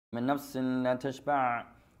من نفس لا تشبع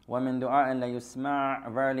ومن دعاء لا يسمع.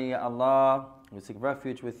 Verily, Ya Allah, we seek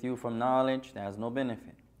refuge with you from knowledge that has no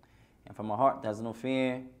benefit, and from a heart that has no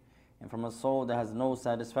fear, and from a soul that has no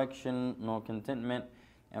satisfaction nor contentment,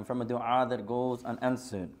 and from a dua that goes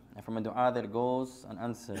unanswered,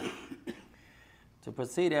 To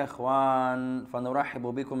proceed, يا إخوان, فنرحب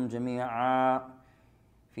بكم جميعا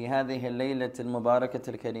في هذه الليلة المباركة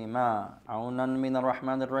الكريمة عونا من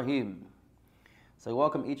الرحمن الرحيم. So I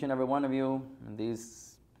welcome each and every one of you in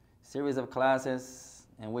these series of classes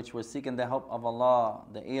in which we're seeking the help of Allah,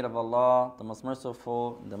 the aid of Allah, the most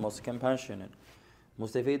merciful, the most compassionate.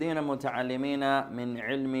 مستفيدين متعلمين من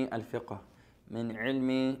علم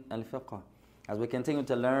الفقه. As we continue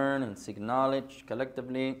to learn and seek knowledge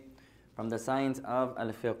collectively from the science of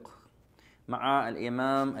al-fiqh. مع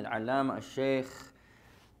الإمام العلامة الشيخ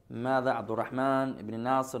ماذا عبد الرحمن ابن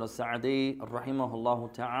ناصر السعدي رحمه الله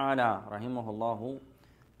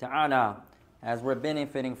تعالى, as we're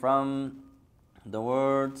benefiting from the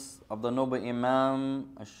words of the noble Imam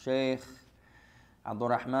al-Sheikh Abdul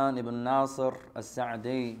Rahman ibn Nasir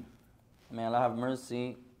al-Sa'di. May Allah have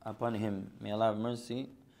mercy upon him.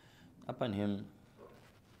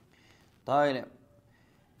 طيب.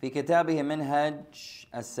 في كتابه منهاج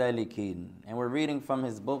السالكين, and we're reading from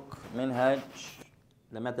his book Minhaj,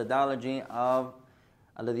 the methodology of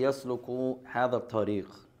الذي يسلك هذا الطريق,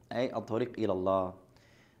 أي الطريق إلى الله,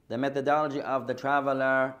 the methodology of the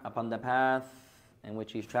traveler upon the path in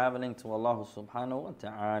which he's traveling to Allah subhanahu wa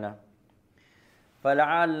ta'ala.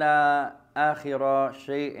 فلعل آخر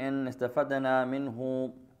شيء استفدنا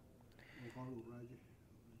منه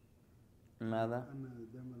ماذا؟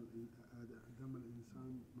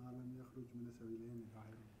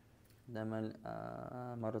 دم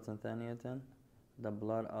مرة ثانية, the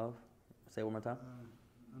blood of, say one more time.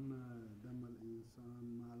 أن دم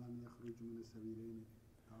الإنسان ما لم يخرج من السبيلين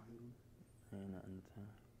طاهر. أين أنت؟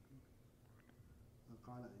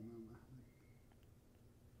 قال الإمام أحمد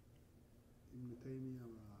ابن تيمية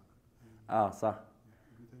صح.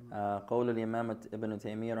 قول الإمام ابن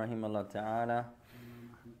تيمية رحمه الله تعالى,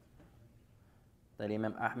 that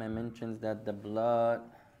Imam Ahmed mentions that the blood.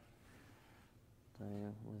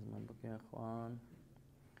 Where's my book يا إخوان?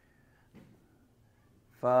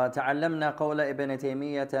 فتعلمنا قول ابن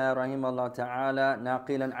تيمية رحمه الله تعالى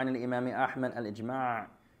ناقلا عن الإمام أحمد الإجماع.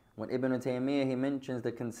 When Ibn Taymiyyah, he mentions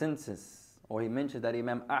the consensus, or he mentions that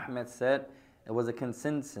Imam Ahmed said it was a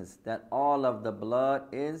consensus that all of the blood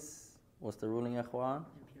is, what's the ruling يا إخوان?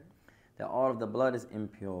 That all of the blood is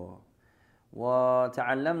impure.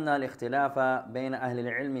 وتعلمنا الاختلاف بين أهل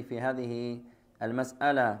العلم في هذه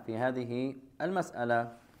المسألة,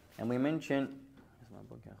 and we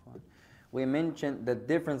mentioned the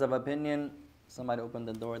difference of opinion. Somebody open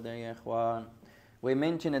the door there, ya ikhwan. We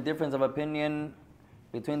mentioned the difference of opinion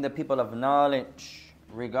between the people of knowledge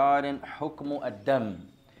regarding حكم الدم,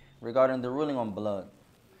 regarding the ruling on blood.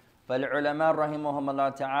 فالعلماء رحمهم الله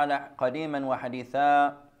تعالى قديما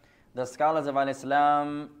وحديثا, the scholars of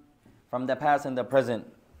Islam from the past and the present,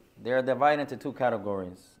 they are divided into two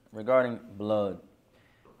categories regarding blood.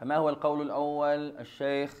 فما هو القول الأول؟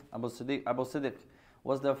 الشيخ أبو صديق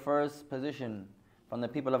was the first position from the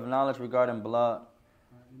people of knowledge regarding blood.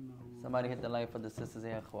 Somebody hit the light for the sisters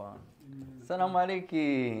here. Assalamu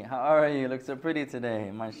alaikum. How are you? You look so pretty today.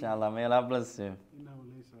 MashaAllah. May Allah bless you.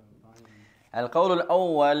 القول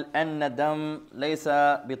الأول أن الدم ليس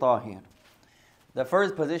بطاهر. The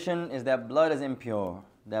first position is that blood is impure.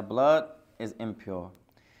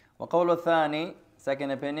 وقول الثاني, second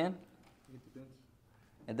opinion,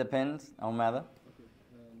 it depends on ماذا? Okay.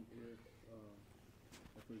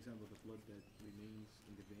 If, for example, the blood that remains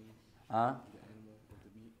in the veins, the animal or the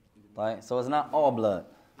meat. Right. So it's not all blood.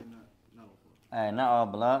 Not all not all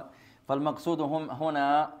blood. blood. فالمقصود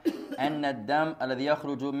هنا أن الدم الذي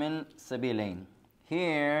يخرج من سبيلين.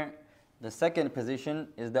 Here, the second position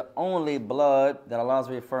is the only blood that Allah is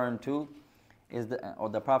referring to, or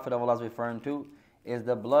the Prophet of Allah is referring to, is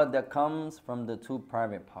the blood that comes from the two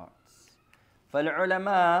private parts.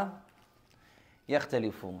 فالعلماء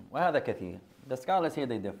يختلفون وهذا كثير. The scholars here,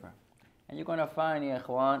 they differ. And you're going to find, ya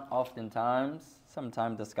ikhwan,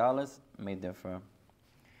 sometimes the scholars may differ.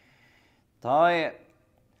 طيب.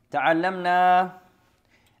 تعلمنا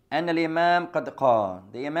أن الإمام قد قال.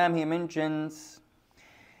 The Imam, he mentions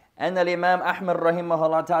أن الإمام أحمد رحمه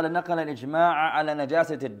الله تعالى نقل الإجماع على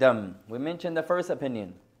نجاسة الدم. We mentioned the first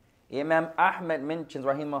opinion. Imam Ahmed mentions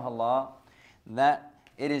rahimahullah that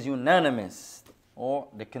it is unanimous, or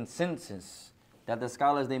the consensus, that the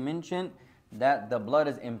scholars, they mention that the blood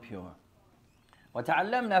is impure.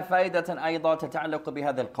 وتعلمنا فائدة أيضا تتعلق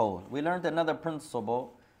بهذا القول. We learned another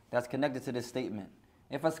principle that's connected to this statement.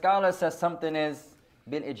 If a scholar says something is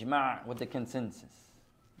bil ijma' with the consensus.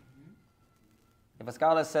 If a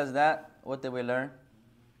scholar says that, what did we learn?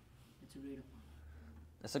 It's agreed upon.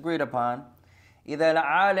 It's agreed upon. إذا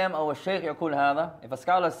العالم أو الشيخ يقول هذا, if a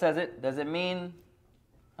scholar says it, does it mean?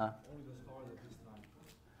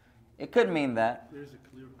 It could mean that. There's a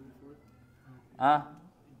clear proof for it.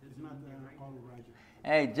 It's not all right.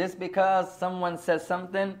 Hey, just because someone says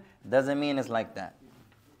something doesn't mean it's like that.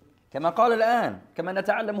 كما قال الآن كما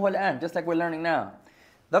نتعلمه الآن, just like we're learning now.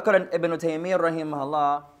 ذكر ابن تيمية رحمه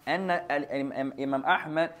الله أن الإمام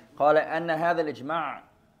أحمد قال أن هذا الإجماع,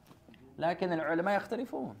 لكن العلماء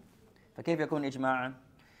يختلفون. فكيف يكون إجماعا?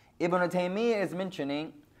 Ibn Taymiyyah is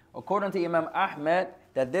mentioning, according to Imam Ahmed,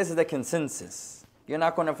 that this is the consensus. You're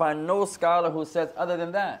not going to find no scholar who says other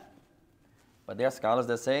than that. But there are scholars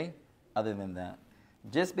that say other than that.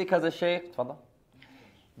 Just because a sheikh, تفضل.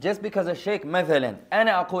 Just because a sheikh, مثلا,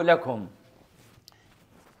 أنا أقول لكم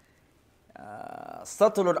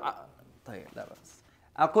سطر طيب لا بس.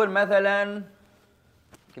 أقول مثلا,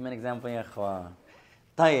 give me an example يا إخوان.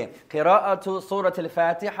 طيب, قراءة سورة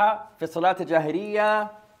الفاتحة في صلاة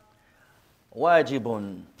الجاهرية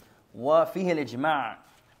واجب وفيه الإجماع,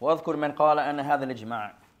 واذكر من قال أن هذا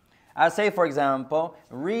الإجماع. I say, for example,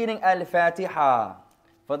 reading Al-Fatiha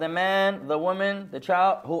for the man, the woman, the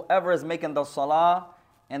child, whoever is making the salah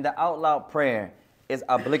and the out loud prayer is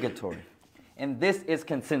obligatory. And this is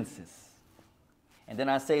consensus. And then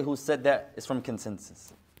I say who said that is from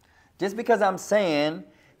consensus. Just because I'm saying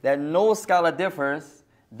that no scholar differs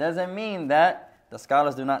doesn't mean that the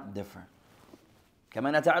scholars do not differ.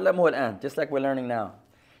 كما نتعلمه الآن, just like we're learning now.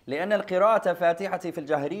 لأن القراءة فاتحة في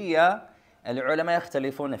الجهرية العلماء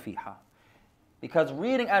يختلفون فيها. Because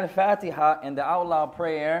reading Al-Fatiha in the out loud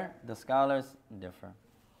prayer, the scholars differ.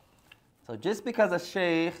 So just because a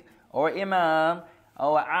sheikh or imam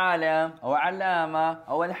or alim or allama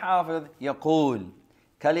or al-hafiz يقول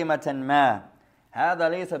كلمة ما, هذا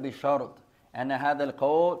ليس بشرط أن هذا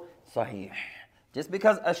القول صحيح. Just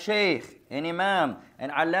because a sheikh, an imam, an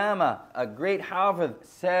allama, a great hafiz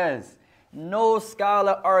says no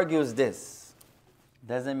scholar argues this,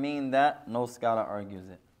 doesn't mean that no scholar argues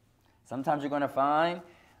it. Sometimes you're going to find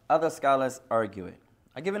other scholars argue it.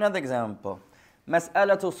 I'll give another example.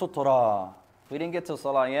 Mas'alatu sutra. We didn't get to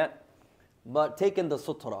salah yet, but taking the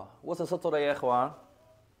sutra. What's a sutra, ya ikhwan?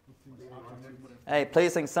 Hey,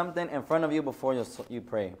 placing something in front of you before you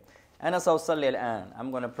pray. أنا سأصلي الآن.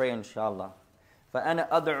 I'm going to pray inshallah. فأنا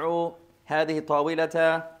أدعو هذه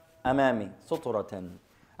طاولة أمامي سطرة.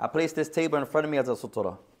 I place this table in front of me as a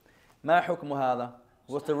sutra. ما حكم هذا?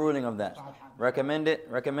 What's the ruling of that? Recommend it?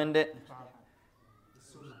 Recommend it?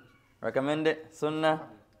 Recommend it? Sunnah?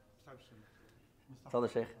 Tell the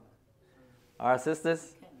Shaykh. Our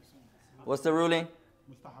sisters? What's the ruling?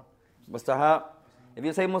 Mustahab. If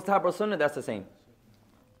you say mustahab or sunnah, that's the same.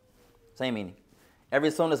 Same meaning.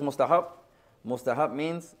 Every sunnah is mustahab. Mustahab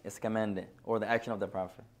means it's commanded or the action of the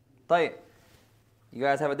Prophet. طيب. You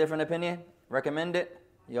guys have a different opinion? Recommend it?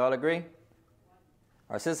 You all agree?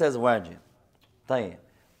 Our sister says wajib. طيب.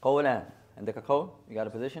 قولان. عندك قول? You got a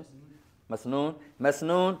position? مسنون.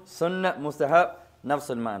 مسنون, sunnah, mustahab,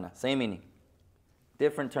 نفس المعنى. Same meaning.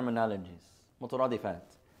 Different terminologies. مترادفات.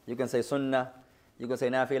 You can say sunnah, you can say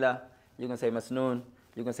nafila, you can say masnoon,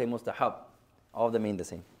 you can say mustahab. All of them mean the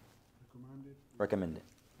same. Recommended.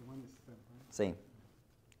 Same.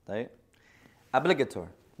 طيب. Obligatory.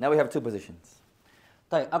 Now we have two positions.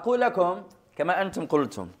 طيب. أقول لكم كما أنتم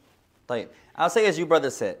قلتم. طيب. I'll say as you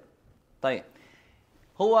brothers said. طيب.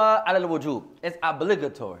 هو على الوجوب. It's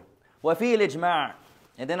obligatory. وفيه الإجماع.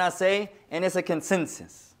 And then I say, and it's a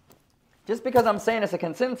consensus. Just because I'm saying it's a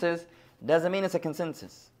consensus doesn't mean it's a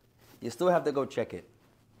consensus. You still have to go check it.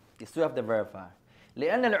 You still have to verify.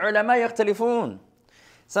 لأن العلماء يختلفون.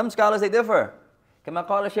 Some scholars they differ. كما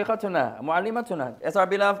قال شيختنا معلمتنا. As our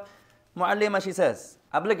beloved معلمة, she says,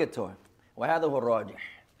 obligatory. وهذا هو الراجح.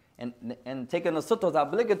 And taking the sutra is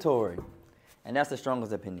obligatory. And that's the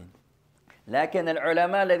strongest opinion. لكن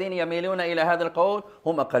العلماء الذين يميلون إلى هذا القول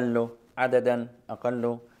هم أقل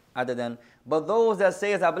عددا. But those that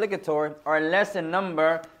say it's obligatory are less in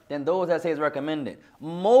number than those that say it's recommended.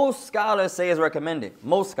 Most scholars say it's recommended.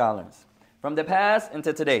 Most scholars. From the past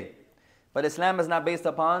into today. But Islam is not based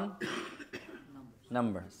upon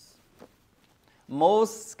numbers.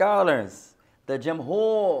 Most scholars, the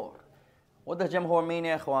jamhur. What does jamhur mean,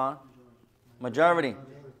 ya ikhwan? Majority.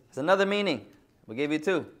 It's another meaning. We gave you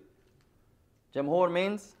two. Jamhur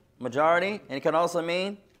means majority, and it can also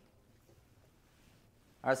mean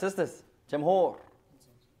our sisters. Jamhur.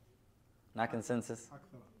 Not consensus.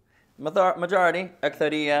 Majority,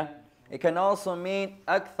 akthariya. It can also mean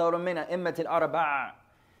akthar min a'immat al-arba'a.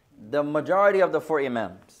 the majority of the four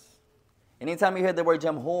imams. Anytime you hear the word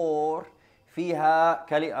jamhur, فيها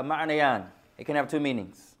معنيان. It can have two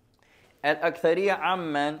meanings. Al-Akthariya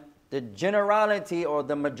amman, the generality or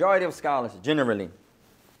the majority of scholars, generally.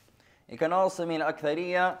 It can also mean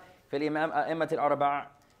Akthariya fil imam a'immat al-arba',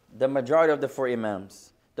 the majority of the four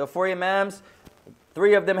imams. The four imams,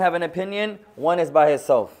 three of them have an opinion, one is by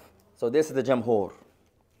himself. So this is the jamhur.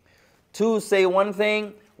 Two say one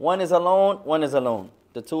thing, one is alone.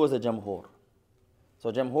 The two is the jamhur.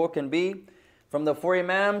 So jamhur can be from the four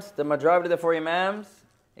imams, the majority of the four imams.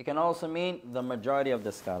 It can also mean the majority of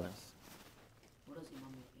the scholars. What does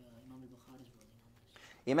Imam al-Bukhari's ruling on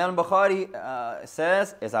this? Imam al-Bukhari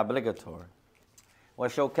says it's obligatory.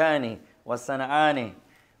 وشوكاني والصنعاني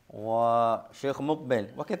وشيخ مقبل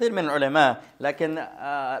وكثير من العلماء لكن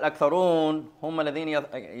الأكثرون هم الذين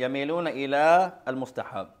يميلون إلى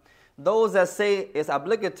المستحب. Those that say it's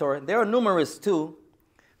obligatory, there are numerous too.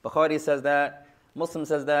 Bukhari says that, Muslim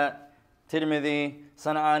says that, Tirmidhi,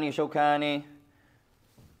 San'ani, Shawkani,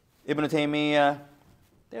 Ibn Taymiyyah.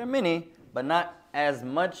 There are many, but not as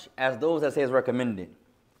much as those that say it's recommended.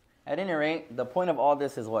 At any rate, the point of all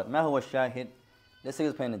this is what? Ma huwa shahid? Let's see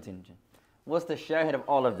who's paying attention. What's the shahid of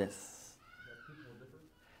all of this?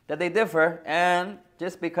 That they differ, and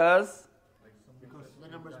just because The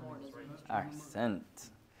number's more. Ahsant.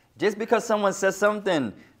 Just because someone says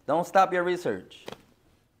something, don't stop your research.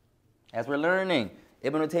 As we're learning,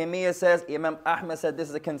 Ibn Taymiyyah says, Imam Ahmad said this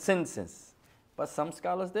is a consensus. But some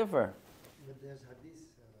scholars differ. But there's hadith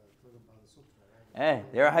talking about the sutra,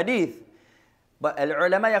 right? There are hadith. But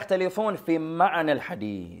al-ulama yakhtalifun fi ma'na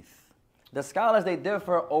al-hadith. The scholars, they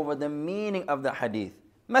differ over the meaning of the hadith.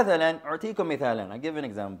 مثلا أعطيكم مثالا. I'll give an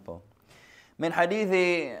example. من حديث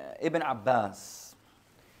ابن عباس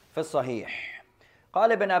في الصحيح.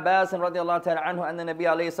 قال ابن عباس رضي الله تعالى عنه أن النبي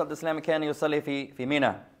عليه الصلاة والسلام كان يصلي في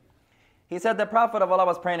منى. He said the Prophet of Allah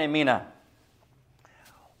was praying in Mina.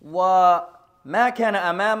 وما كان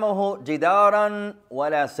أمامه جدارا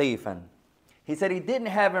ولا سيفا. He said he didn't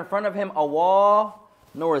have in front of him a wall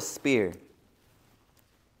nor a spear.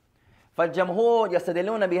 فالجمهور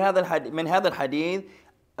يستدلون من هذا الحديث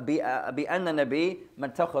بأن النبي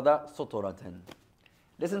من اتخذ سطرة.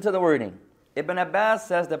 Listen to the wording. Ibn Abbas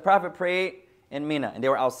says the Prophet prayed in Mina and they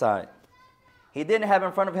were outside. He didn't have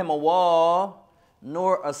in front of him a wall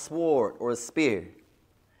nor a sword or a spear.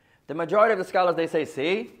 The majority of the scholars, they say,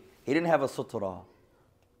 see, he didn't have a sutra.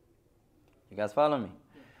 You guys follow me?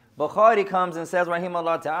 Bukhari comes and says,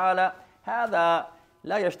 rahimahullah ta'ala, هذا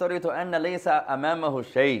لا يشترط أن ليس أمامه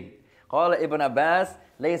شيء. قال ابن عباس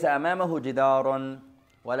ليس أمامه جدار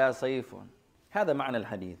ولا سيف. هذا معنى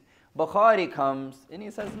الحديث. Bukhari comes and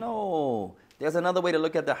he says, no, there's another way to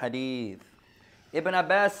look at the hadith. Ibn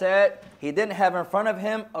Abbas said he didn't have in front of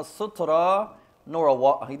him a sutra nor a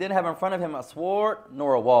wall. He didn't have in front of him a sword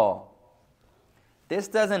nor a wall. This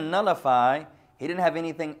doesn't nullify he didn't have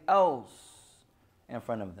anything else in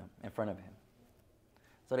front of him.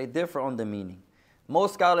 So they differ on the meaning.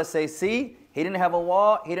 Most scholars say, see, he didn't have a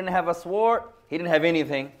wall, he didn't have a sword, he didn't have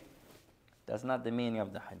anything. That's not the meaning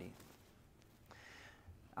of the hadith.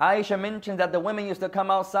 Aisha mentions that the women used to come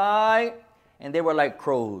outside and they were like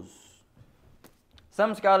crows.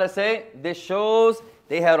 Some scholars say this shows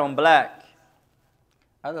they had on black.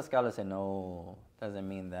 Other scholars say no, doesn't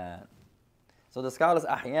mean that. So the scholars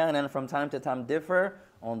ahyanan from time to time differ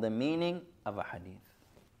on the meaning of a hadith.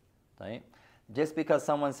 Right? Just because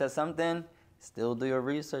someone says something, still do your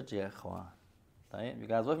research, ya ikhwan. Right? You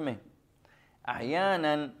guys with me?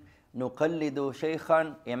 أحيانا نقلد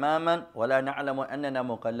شيخا إماما ولا نعلم أننا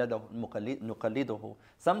نقلده.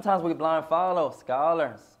 Sometimes we blind follow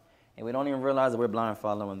scholars and we don't even realize that we're blind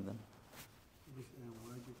following them. This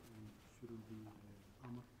wajib shouldn't be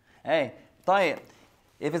amr. Hey, طيب.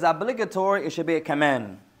 If it's obligatory, it should be a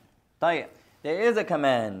command. طيب. There is a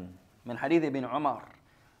command. من حديث ابن عمر.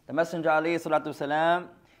 The Messenger عليه الصلاة والسلام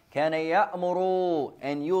كان يأمر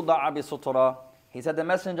أن يوضع بسطرة. He said the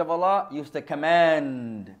Messenger of Allah used to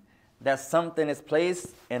command that something is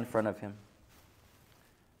placed in front of him.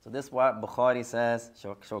 So this is what Bukhari says,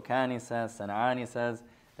 Shawkani says, San'ani says,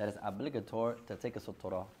 that it's obligatory to take a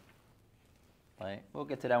sutura. Right? We'll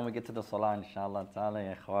get to that when we get to the salah, inshallah ta'ala,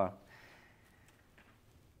 ya ikhwan.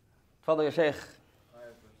 Tfadal ya Shaykh. I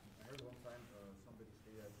heard one time somebody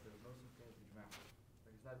say that there's no such thing as ijma'.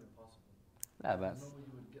 Like it's not even possible. La There's bas. no way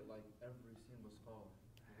you would get like every single scholar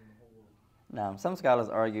within the whole world. Now, some scholars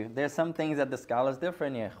argue. There's some things that the scholars differ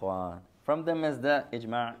in, ya ikhwan. From them is the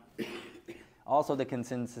ijma'. Also the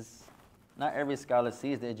consensus. Not every scholar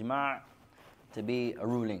sees the ijma' to be a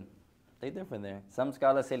ruling. They differ there. Some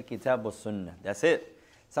scholars say kitab wa sunnah. That's it.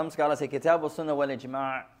 Some scholars say kitab wa sunnah wal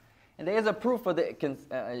ijma'. And there is a proof for the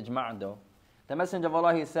ijma' though. The Messenger of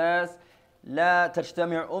Allah, he says, لا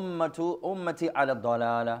تجتمع أمتي على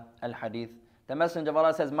الضلالة الحديث. The Messenger of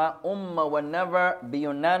Allah says, my ummah will never be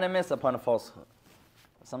unanimous upon falsehood.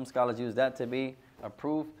 Some scholars use that to be a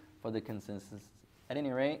proof for the consensus. At any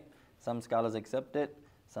rate, some scholars accept it,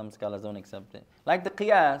 some scholars don't accept it. Like the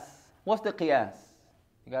qiyas. What's the qiyas?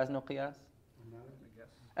 You guys know qiyas?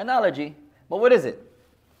 Analogy. But what is it?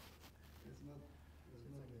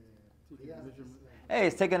 Hey,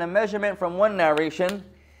 it's taking a measurement from one narration.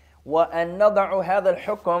 وأن نضع هذا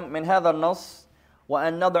الحكم من هذا النص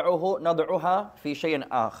وأن نضعها في شيء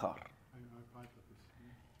آخر.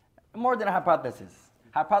 More than a hypothesis.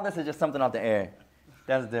 Hypothesis is just something out the air.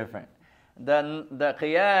 That's different. The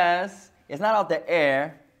qiyas is not out the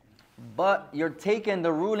air, but you're taking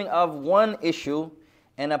the ruling of one issue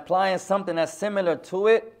and applying something that's similar to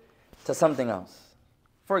it to something else.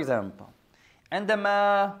 For example,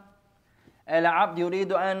 عندما العبد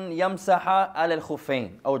يريد أن يمسح على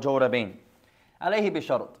الخفين أو جوربين عليه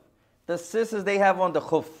بشرط. The sisters, they have on the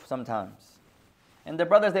khuf sometimes. And the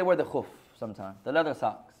brothers, they wear the khuf sometimes, the leather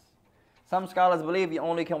socks. Some scholars believe you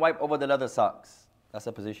only can wipe over the leather socks. That's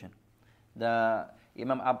a position. The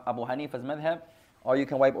Imam Abu Hanifa's madhab, or you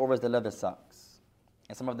can wipe over the leather socks.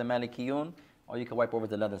 And some of the Malikiyun, or you can wipe over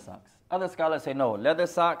the leather socks. Other scholars say no, leather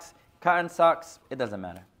socks, cotton socks, it doesn't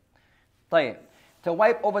matter. طيب. To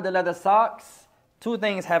wipe over the leather socks, two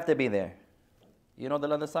things have to be there. You know the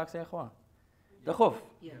leather socks, ya ikhwan? The khuf.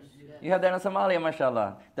 Yes. You have that in Somalia,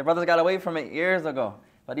 mashallah. The brothers got away from it years ago.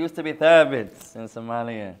 But it used to be thabits in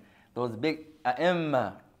Somalia. Those big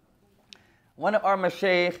a'imma. One of our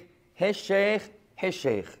mashaykh, his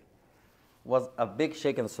sheikh was a big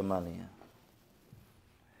sheikh in Somalia.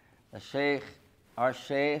 The sheikh, our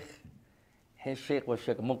sheikh, his sheikh was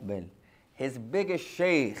Sheikh Muqbil. His biggest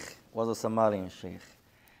sheikh was a Somalian sheikh.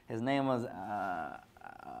 His name was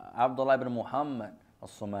Abdullah ibn Muhammad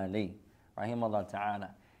al-Somali, rahimahullah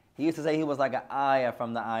ta'ala. He used to say he was like an ayah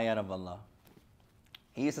from the ayat of Allah.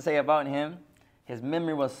 He used to say about him, his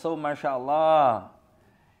memory was so mashallah,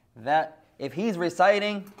 that if he's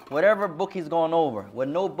reciting whatever book he's going over, with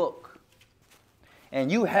no book, and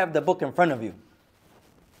you have the book in front of you,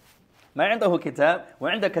 ما عنده كتاب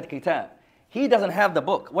وعندك كتاب. He doesn't have the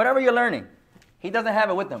book. Whatever you're learning, he doesn't have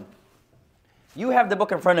it with him. You have the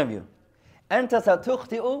book in front of you. أنت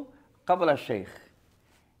ستخطئ قبل الشيخ.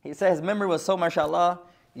 He said his memory was so mashallah,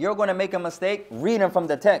 you're going to make a mistake reading from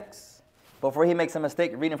the text before he makes a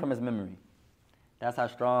mistake reading from his memory. That's how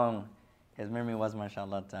strong his memory was,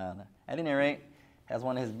 mashallah ta'ala. At any rate, that's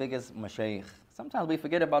one of his biggest mashaykh. Sometimes we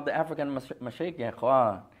forget about the African mashaykh, ya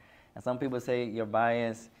ikhwan. And some people say you're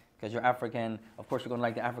biased because you're African. Of course, you're going to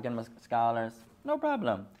like the African scholars. No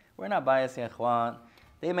problem. We're not biased, ya ikhwan.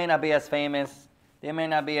 They may not be as famous. They may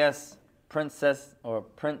not be as princess or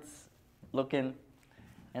prince looking.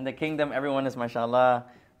 In the kingdom, everyone is, mashallah,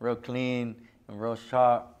 real clean and real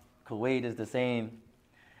sharp. Kuwait is the same.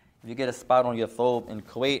 If you get a spot on your thobe in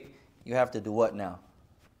Kuwait, you have to do what now?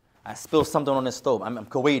 I spilled something on this stove. I'm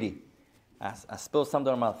Kuwaiti. I spilled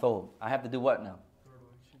something on my thobe. I have to do what now?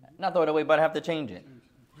 Not throw it away, but I have to change it.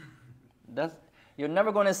 You're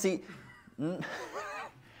never going to see...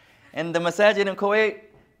 In the masajid in Kuwait,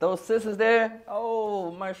 those sisters there,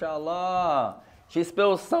 oh, mashallah. She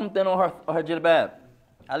spilled something on her jilbab.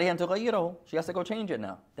 عليها أن تغيره. She has to go change it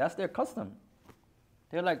now. That's their custom.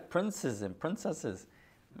 They're like princes and princesses.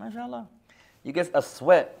 Mashallah. You get a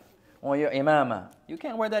sweat on your imama. You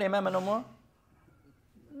can't wear that imama no more.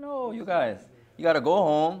 No, you guys. You got to go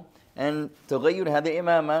home and تغير هذه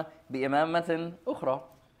الإمامة بإمامة أخرى.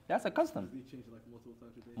 That's a custom.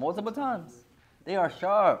 Multiple times. They are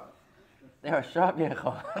sharp. They are sharp, ya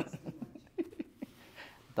ikhwan.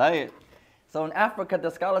 So in Africa, the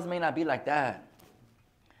scholars may not be like that.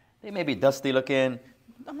 They may be dusty looking.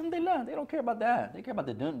 Alhamdulillah, they don't care about that. They care about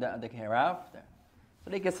the hereafter. So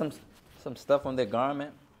they get some stuff on their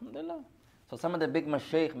garment. Alhamdulillah. So some of the big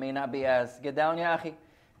mashaykh may not be as, get down ya akhi,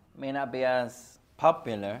 may not be as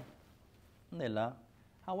popular. Alhamdulillah.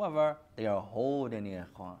 However, they are holding ya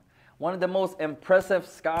ikhwan. One of the most impressive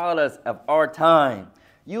scholars of our time.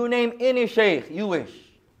 You name any sheikh you wish.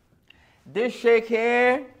 This sheikh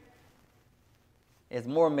here is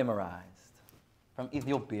more memorized. From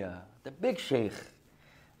Ethiopia, the big sheikh,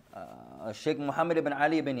 Sheikh Muhammad ibn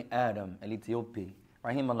Ali ibn Adam al-Ethiopi,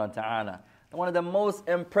 rahimahullah ta'ala. One of the most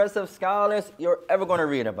impressive scholars you're ever going to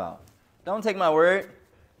read about. Don't take my word.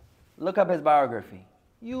 Look up his biography.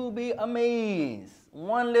 You'll be amazed.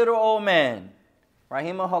 One little old man,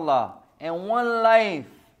 rahimahullah, and one life,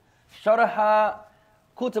 sharaha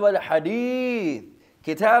kutub al-hadith.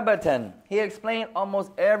 Kitabatan. He explained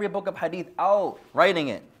almost every book of hadith out, writing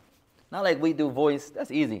it. Not like we do voice.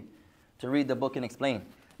 That's easy to read the book and explain.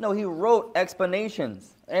 No, he wrote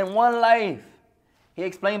explanations in one life. He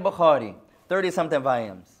explained Bukhari, 30-something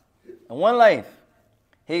volumes. In one life.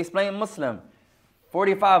 He explained Muslim,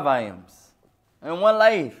 45 volumes. In one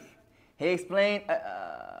life. He explained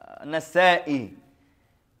Nasa'i,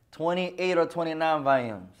 28 or 29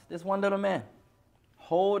 volumes. This one little man,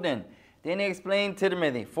 holding. Then he explained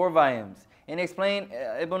Tirmidhi, 4 volumes. And he explained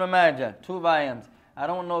Ibn Majah, 2 volumes. I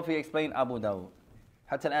don't know if he explained Abu Dawud.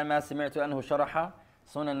 حتى الآن ما سمعت أنه شرح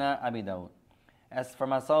سنن أبي داود. As for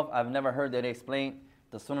myself, I've never heard that he explained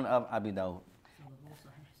the Sunan of Abi Dawud.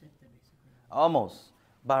 Almost.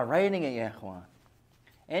 By writing it, ya ikhwan.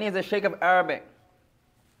 And he's a sheikh of Arabic.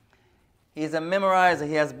 He's a memorizer.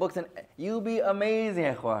 He has books. And you'll be amazed,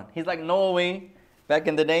 ya ikhwan. He's like Norway back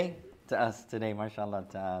in the day to us today, mashallah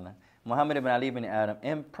ta'ala. Muhammad ibn Ali ibn Adam.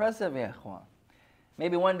 Impressive, ya ikhwan.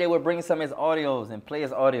 Maybe one day we'll bring some of his audios and play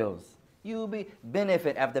his audios. You'll be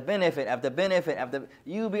benefit after benefit after benefit after.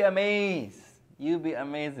 You'll be amazed. You'll be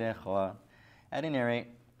amazed, ya ikhwan. At any rate,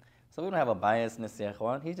 so we don't have a biasness, ya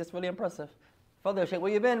ikhwan. He's just really impressive. Father Sheikh,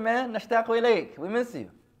 where you been, man? Nashtaq ilayk. We miss you.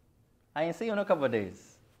 I ain't seen you in a couple of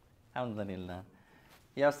days. Alhamdulillah.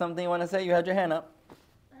 You have something you want to say? You had your hand up.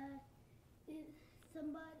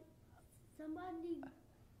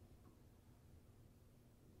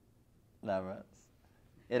 Somebody.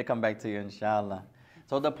 It'll come back to you, inshallah.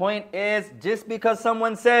 So the point is, just because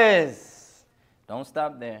someone says, don't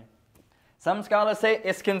stop there. Some scholars say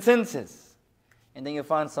it's consensus. And then you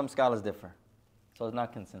find some scholars differ. So it's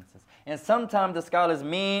not consensus. And sometimes the scholars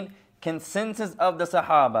mean consensus of the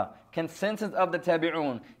Sahaba, consensus of the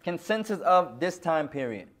Tabi'un, consensus of this time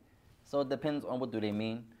period. So it depends on what do they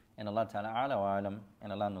mean. And Allah Ta'ala a'la wa alam,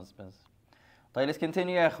 and Allah knows best. طيب, let's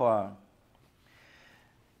continue, ya ikhwan.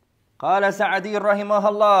 قال سعدي رحمه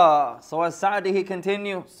الله. So as Sa'di, he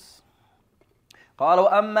continues. قال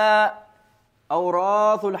وأما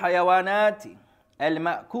أوراث الحيوانات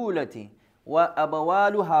المأكولة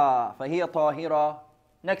وأبوالها فهي طاهرة.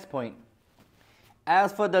 Next point.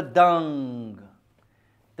 As for the dung,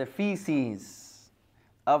 the feces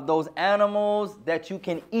of those animals that you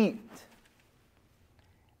can eat.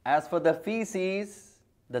 As for the feces,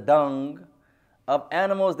 the dung of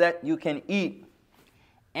animals that you can eat,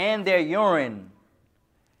 and their urine,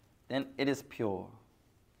 then it is pure.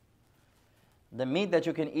 The meat that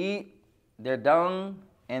you can eat, their dung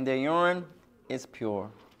and their urine is pure.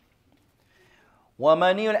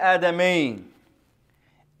 وَمَنِيُّ الْآدَمِينَ.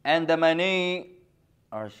 And the mani,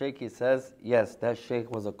 our sheikh, he says, yes, that sheikh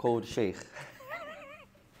was a cold sheikh.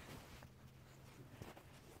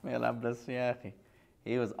 May Allah bless you, akhi.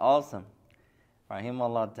 He was awesome.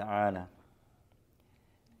 Rahimahullah ta'ala.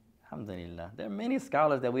 Alhamdulillah. There are many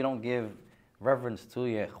scholars that we don't give reverence to,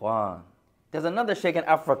 ya ikhwan. There's another sheikh in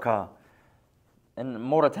Africa, in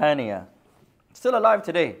Mauritania, still alive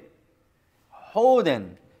today,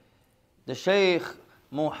 holding the Sheikh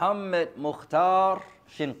Muhammad Mukhtar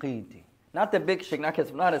Shinqiti. Not the big sheikh, not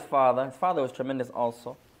his father. His father was tremendous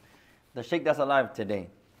also. The sheikh that's alive today.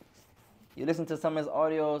 You listen to some of his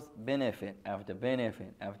audios, benefit after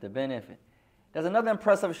benefit after benefit. There's another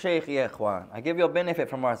impressive sheikh, ya ikhwan. I give you a benefit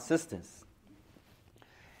from our sisters.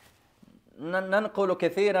 ننقل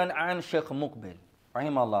كثيرا عن شيخ مقبل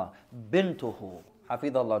رحمه الله. بنته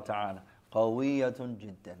حفظ الله تعالى قوية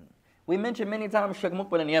جدا. We mentioned many times Sheikh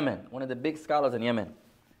Muqbil in Yemen, one of the big scholars in Yemen.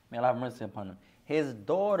 May Allah have mercy upon him. His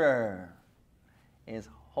daughter is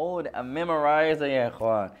a memorizer, ya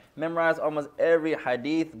ikhwan. Memorized almost every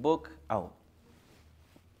hadith book out.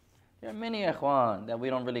 There are many, ya ikhwan, that we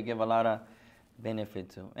don't really give a lot of benefit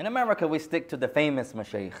to. In America, we stick to the famous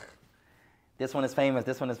mashaykh. This one is famous,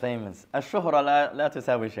 this one is famous. Ash-shuhra la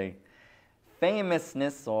tusawi shay.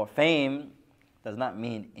 Famousness or fame does not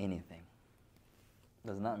mean anything.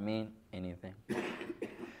 Does not mean anything.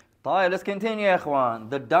 Let's continue, ikhwan.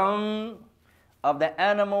 The dung of the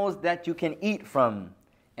animals that you can eat from,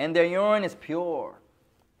 and their urine is pure.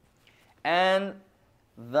 And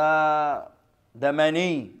the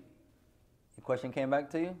mani. The question came back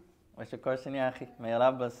to you? What's your question, ya akhi? May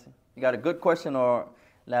Allah bless you. You got a good question or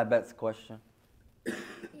la bet's question? It's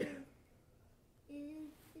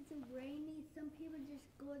rainy. Some people just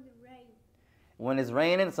go in the rain. When it's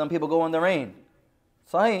raining, some people go in the rain.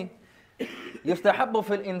 صحيح. يستحب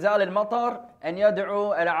في الإنزال المطر أن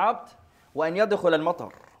يدعو العبد وأن يدخل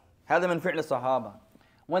المطر. هذا من فعل الصحابة.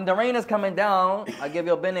 When the rain is coming down, I give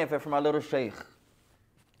you a benefit from our little sheikh.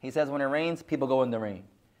 He says when it rains, people go in the rain.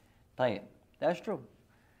 طيب. That's true.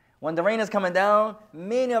 When the rain is coming down,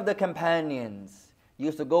 many of the companions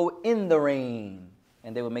used to go in the rain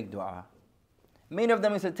and they would make dua. Many of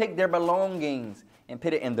them used to take their belongings and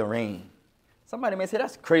put it in the rain. Somebody may say,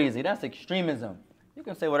 that's crazy, that's extremism. You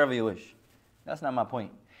can say whatever you wish. That's not my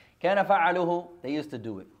point. كَانَ فَعَلُهُ, they used to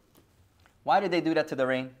do it. Why did they do that to the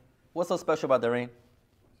rain? What's so special about the rain?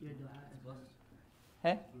 Your dua is blessed.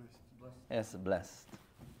 Hey? It's blessed.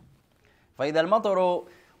 فإذا المطر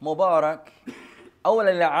مبارك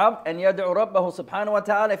أولى للعبد أن يدعو ربه سبحانه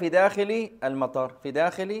وتعالى في داخل المطر. في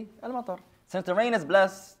داخل المطر. Since the rain is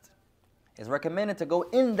blessed, it's recommended to go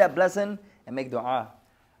in that blessing and make dua.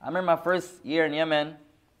 I remember my first year in Yemen.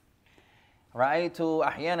 رأيت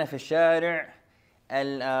أحيانا في الشارع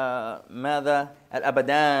ماذا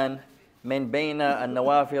الأبدان من بين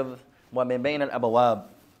النوافذ ومن بين الأبواب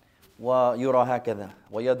ويرى هكذا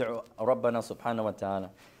ويدعو ربنا سبحانه وتعالى.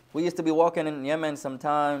 We used to be walking in Yemen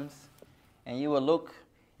sometimes, and you would look,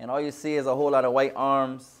 and all you see is a whole lot of white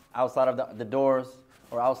arms outside of the doors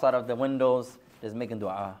or outside of the windows, just making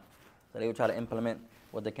dua. So they would try to implement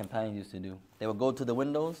what the companions used to do. They would go to the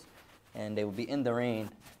windows, and they would be in the rain,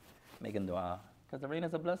 making dua. Because the rain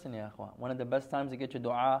is a blessing, ya akhwa. One of the best times to get your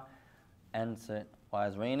dua answered. While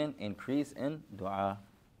it's raining, increase in dua.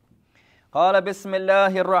 قال بسم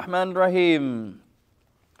الله الرحمن الرحيم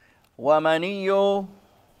ومني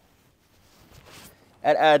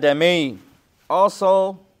الآدمي,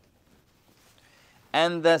 also,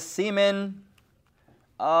 and the semen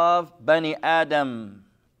of Bani Adam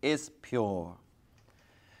is pure.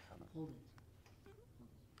 Hold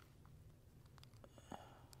it.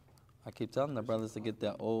 I keep telling the brothers to get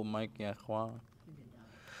that old mic, ya akhwan.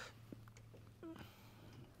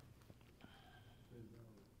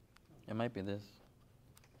 It might be this.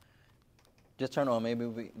 Just turn on. Maybe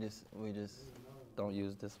we just don't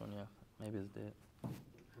use this one. Yeah, maybe it's dead.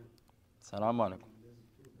 Assalamu alaikum.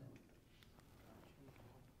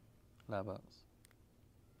 La ba'as.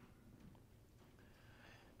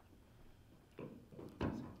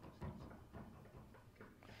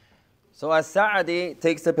 So As-Sa'di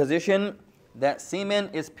takes the position that semen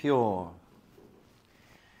is pure.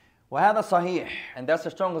 وهذا صحيح, and that's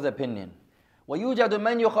the strongest opinion. وَيُوجَدُ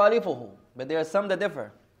مَنْ يُخَالِفُهُ, but there are some that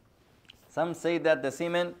differ. Some say that the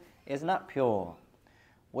semen is not pure.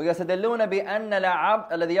 وَيَسْتَدِلُّونَ بِأَنَّ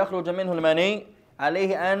الْعَبْدَ الَّذِي يَخْرُجُ مِنْهُ الْمَنِيُّ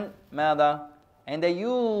عَلَيْهِ أَنْ مَاذَا, and they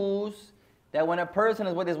use that when a person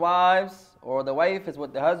is with his wives or the wife is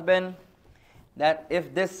with the husband, that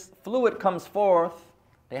if this fluid comes forth,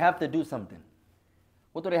 they have to do something.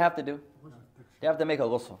 What do they have to do? They have to make a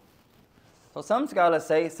ghusl. So some scholars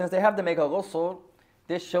say, since they have to make a ghusl,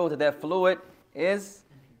 this shows that that fluid is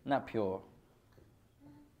not pure.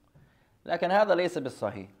 لكن هذا ليس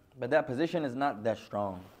بالصحيح, but that position is not that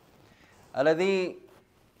strong. الذي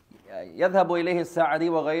يذهب إليه السعدي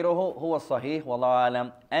وغيره هو الصحيح والله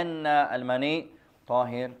أعلم أن المني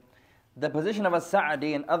طاهر. The position of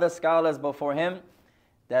As-Sa'di and other scholars before him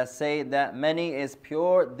that say that many is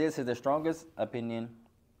pure, this is the strongest opinion.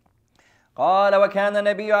 قال وكان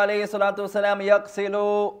النبي عليه الصلاة والسلام يغسل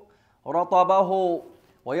رطبه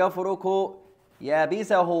ويفرك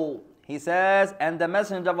يابسه. He says, and the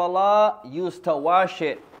Messenger of Allah used to wash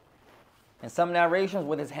it. In some narrations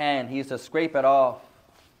with his hand, he used to scrape it off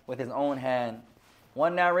with his own hand.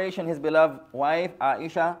 One narration, his beloved wife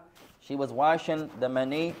Aisha, she was washing the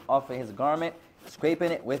mani off of his garment,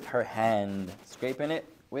 scraping it with her hand. Scraping it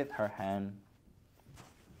with her hand.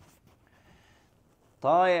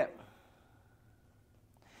 طيب.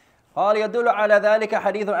 قال يدل على ذلك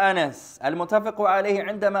حديث أنس المتفق عليه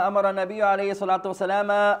عندما أمر النبي عليه الصلاة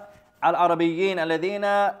والسلام العربيين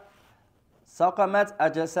الذين سقمت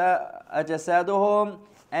أجسادهم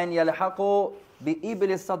أن يلحقوا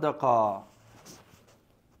بإبل الصدقة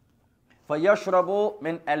فيشربوا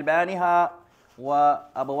من ألبانها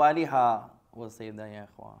وأبوالها. We'll save that, يا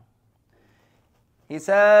إخوان. He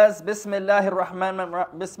says, بسم الله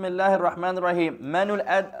الرحمن الرحيم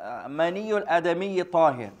مني الآدمي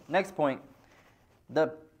طاهر. Next point.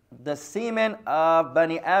 The semen of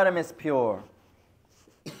Bani Adam is pure.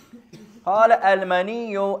 قال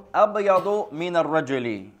المني أبيض من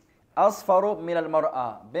الرجل أصفر من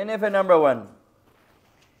المرأة. Benefit number 1.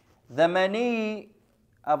 The mani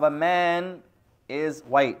of a man is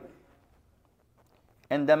white,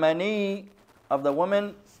 and the mani of the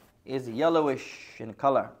woman is yellowish in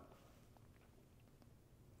color.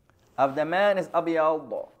 Of the man is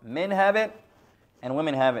abyad. Men have it and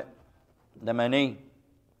women have it. The mani.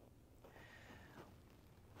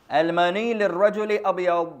 المني للرجل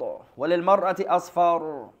أبيض وللمرأة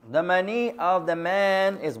أصفر. The mani of the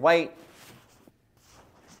man is white,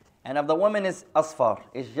 and of the woman is asfar,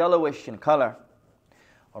 is yellowish in color.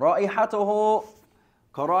 رائحته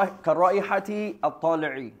كرائحة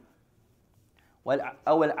الطالع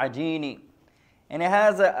أو العجين. And it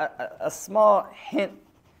has a small hint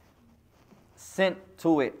sent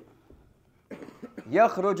to it.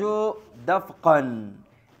 يخرج دفقا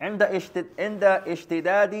عند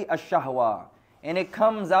اشتداد الشهوة. And it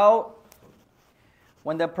comes out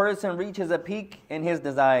when the person reaches a peak in his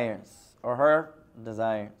desires or her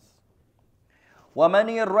desires.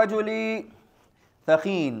 ومني الرجل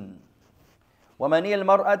ثخين ومني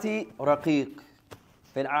المرأة رقيق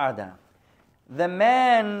في العادة. The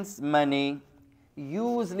man's money,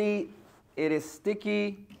 usually it is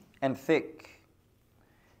sticky and thick.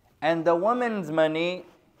 And the woman's money,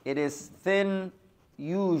 it is thin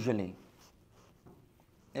usually.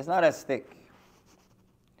 It's not as thick.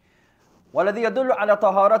 والذي يدل على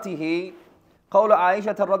طهارته قول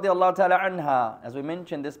عائشة رضي الله تعالى عنها, as we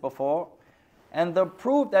mentioned this before, and the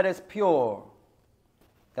proof that is pure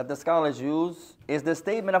that the scholars use is the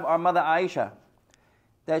statement of our mother Aisha,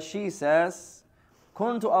 that she says,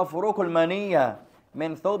 كنت أفرك المنية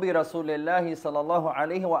من ثوب رسول الله صلى الله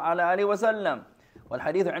عليه وعلى آله وسلم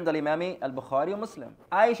والحديث عند الإمام البخاري ومسلم.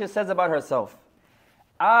 Aisha says about herself,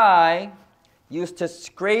 I used to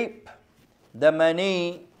scrape the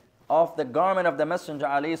mani off the garment of the Messenger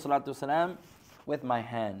alayhi salatu wasalam with my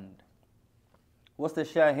hand. What's the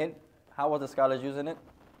shahid? How was the scholars using it?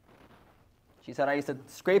 She said, I used to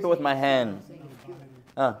scrape it with my hand.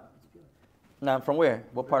 Now, from where?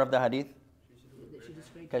 What part of the hadith?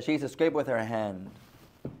 Because she used to scrape with her hand.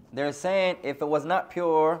 They're saying if it was not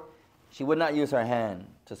pure, she would not use her hand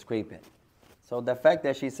to scrape it. So the fact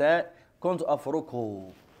that she said, كنت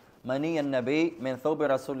أفركه مني النبي من ثوب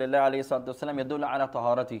رسول الله عليه الصلاة والسلام يدل على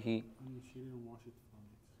طهارته. She didn't wash it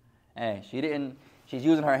from it. She's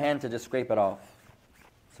using her hand to just scrape it off.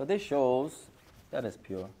 So this shows that it's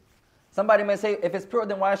pure. Somebody may say, if it's pure,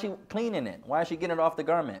 then why is she cleaning it? Why is she getting it off the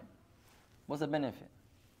garment? What's the benefit?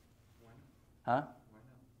 Huh?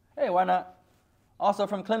 Hey, why not? Also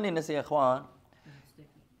from cleanliness, ya ikhwan.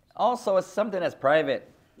 Also, it's something that's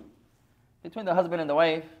private. Between the husband and the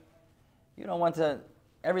wife, you don't want to,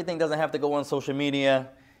 everything doesn't have to go on social media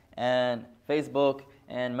and Facebook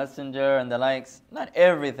and Messenger and the likes. Not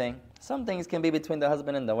everything. Some things can be between the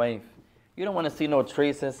husband and the wife. You don't want to see no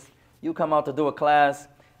traces. You come out to do a class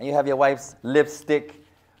and you have your wife's lipstick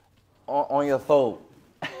on your throat.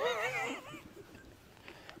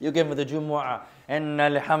 You give her the Jumu'ah, Inna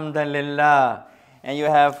alhamdulillah, and you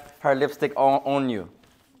have her lipstick on you.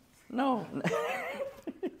 No.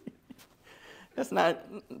 That's not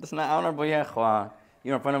honorable, ya ikhwan.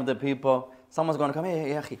 You're in front of the people, someone's going to come,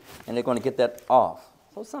 hey, ya akhi, and they're going to get that off.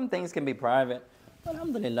 So some things can be private.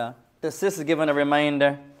 Alhamdulillah. The sister's giving a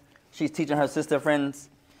reminder. She's teaching her sister friends,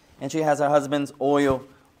 and she has her husband's oil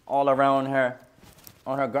all around her,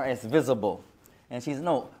 on her garment. It's visible. And she's,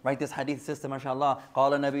 no, write this hadith, sister, mashallah,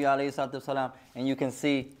 qala Nabi alayhi salatu wasalam, and you can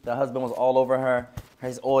see the husband was all over her,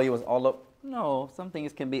 his oil was all over. No, some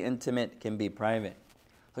things can be intimate, can be private.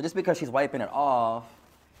 So just because she's wiping it off,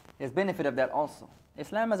 there's benefit of that also.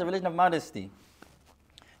 Islam is a religion of modesty.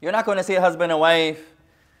 You're not going to see a husband and wife,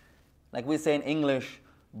 like we say in English,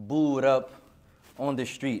 booed up on the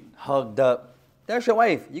street, hugged up. That's your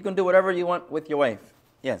wife. You can do whatever you want with your wife.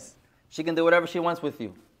 Yes. She can do whatever she wants with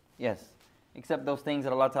you. Yes. Except those things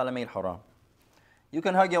that Allah Ta'ala made haram. You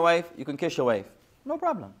can hug your wife, you can kiss your wife. No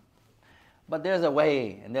problem. But there's a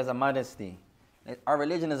way and there's a modesty. Our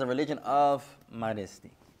religion is a religion of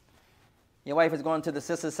modesty. Your wife is going to the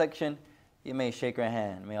sister section, you may shake her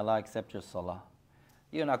hand. May Allah accept your salah.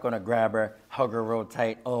 You're not going to grab her, hug her real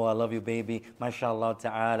tight. Oh, I love you, baby. MashaAllah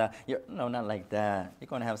ta'ala. No, not like that. You're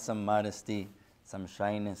going to have some modesty, some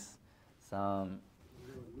shyness, some...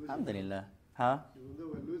 Alhamdulillah. Huh? Even though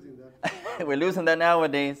we're losing that. We're losing that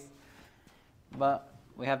nowadays. But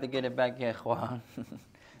we have to get it back, ya ikhwan.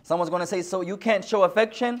 Someone's going to say, so you can't show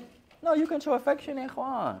affection? No, you can show affection, ya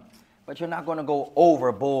ikhwan. But you're not going to go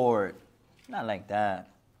overboard. Not like that.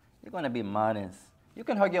 You're going to be modest. You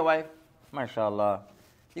can hug your wife. MashaAllah.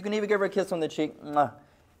 You can even give her a kiss on the cheek. Mwah.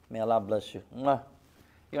 May Allah bless you. Mwah.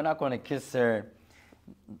 You're not going to kiss her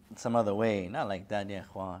some other way. Not like that, ya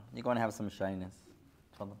ikhwan. You're going to have some shyness.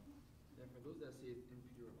 Tafadhal. Yeah, for those that say it's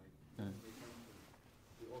impure, like,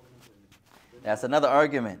 they all come to it. That's another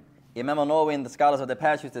argument. Imam al-Nawawi and the scholars of the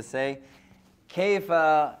past used to say, كيف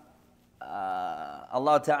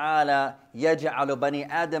Allah Ta'ala يجعل بني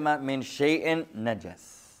آدم من شيء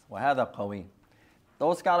نجس وهذا قوي.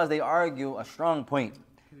 Those scholars, they argue a strong point.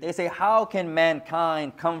 They say, how can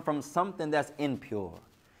mankind come from something that's impure?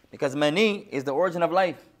 Because mani is the origin of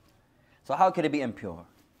life. So how could it be impure?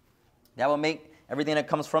 That will make everything that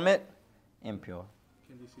comes from it impure.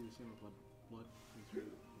 Can they see the same with blood? Blood? Like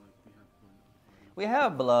we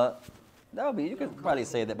have blood. We have blood, That would be, you could probably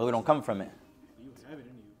say that, but we don't come from it. You have it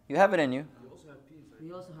in you. You have it in you.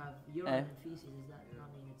 We also have urine Eh. and feces. Does that not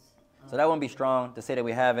mean it's... So that won't be strong to say that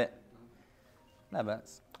we have it. Not bad.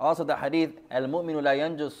 Also the hadith, Al-Mu'minu la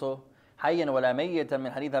yanjusu hayyan wa la mayyitan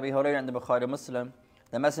min hadith Abi Hurairah in the Bukhari Muslim.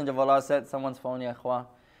 The Messenger of Allah said, someone's phone, ya ikhwan.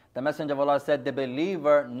 The Messenger of Allah said, the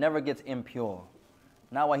believer never gets impure.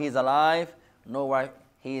 Not while he's alive, nor while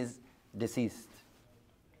he's deceased.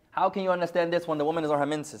 How can you understand this when the woman is on her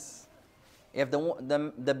menses? If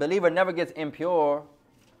the believer never gets impure,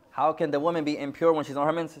 how can the woman be impure when she's on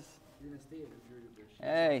her menses?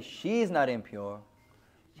 Hey, she's not impure.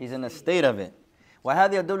 She's in a state of it.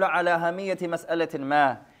 وهذا يدل على أهمية مسألة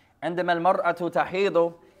ما. عندما المرأة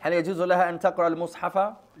تحيض هل يجوز لها أن تقرأ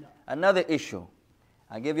المصحف? Another issue.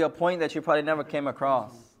 I give you a point that you probably never came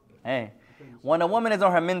across. Hey, when a woman is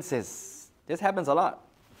on her menses, this happens a lot.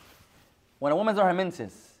 When a woman's on her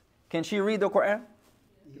menses, can she read the Quran?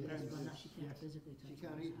 Yes, but not, she can't physically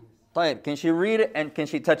touch it. طيب, can she read it and can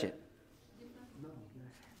she touch it?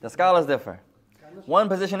 The scholars differ. One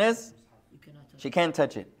position is You cannot touch she can't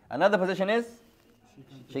touch it. Another position is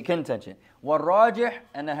she can touch it. والراجح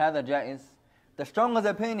أن هذا جائز. The strongest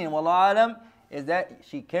opinion, wallahu alam, is that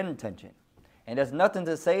she can touch it. And there's nothing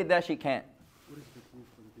to say that she can't. What is the proof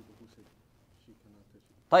for the people who say she cannot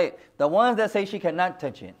touch it? طيب, the ones that say she cannot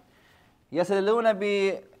touch it. يستدلون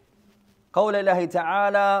بقول الله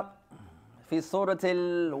تعالى في سورة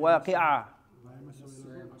الواقعة.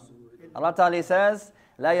 Allah Ta'ala says,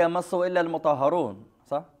 لا يمس إلا المطهرون.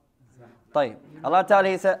 صح؟ طيب, Allah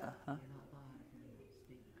Ta'ala says,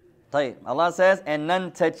 طيب, Allah says, and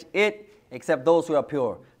none touch it except those who are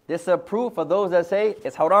pure. This is a proof for those that say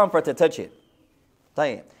it's haram for her to touch it.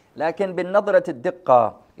 طيب, لكن بالنظرة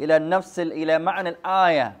الدقة إلى النفس إلى معنى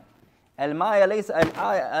الآية. المعنى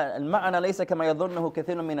ليس كما يظنه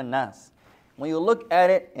كثير من الناس. When you look at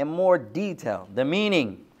it in more detail, the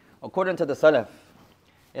meaning, according to the Salaf,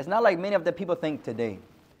 it's not like many of the people think today.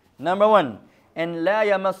 Number one, إن لا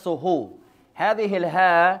يمسه هذه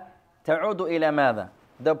الها تعود إلى ماذا?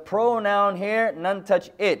 The pronoun here, none touch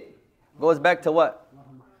it, goes back to what?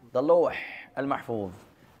 The lawh al-mahfuz,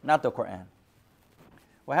 not the Quran.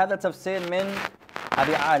 وهذا تفسير من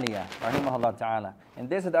أبي عالية رحمه الله تعالى. And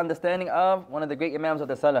this is the understanding of one of the great Imams of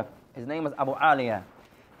the Salaf. His name is Abu Aliyah.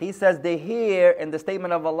 He says they hear in the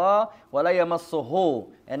statement of Allah, وَلَا يَمَسُّهُ,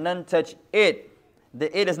 and none touch it.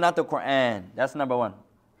 The it is not the Quran. That's number one.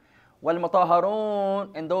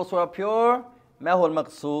 وَالْمُطَهَّرُونَ, and those who are pure, مَا هُوَ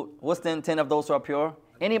الْمَقْصُودُ, what's the intent of those who are pure?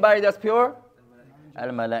 Anybody that's pure?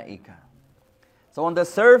 Al-Malaika. So on the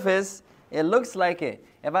surface, it looks like it.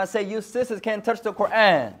 If I say you sisters can't touch the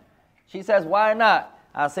Quran, she says, why not?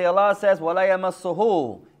 I say Allah says, وَلَا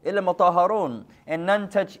يَمَسُّهُ إِلَّا مُطَهَّرُونَ, and none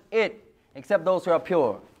touch it except those who are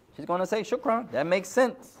pure. She's going to say, shukran, that makes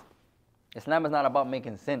sense. Islam is not about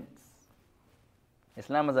making sense.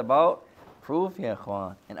 Islam is about proof, ya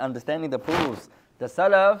ikhwan, and understanding the proofs. The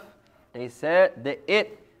Salaf, they said that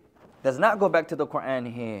it does not go back to the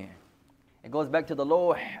Quran here. It goes back to the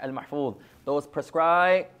Lawh al-Mahfuz, those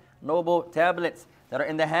prescribed noble tablets that are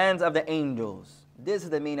in the hands of the angels. This is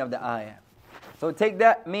the meaning of the ayah. So take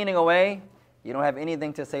that meaning away, you don't have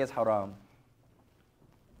anything to say is haram.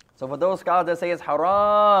 So for those scholars that say it's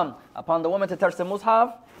haram upon the woman to touch the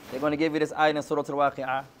mushaf, they're going to give you this ayah in Surah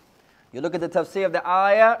Al-Waqi'ah. You look at the tafsir of the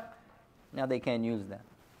ayah, now they can't use that.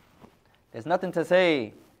 There's nothing to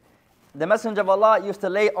say. The Messenger of Allah used to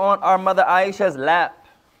lay on our mother Aisha's lap,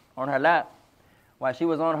 on her lap, while she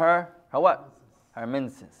was on her what? Her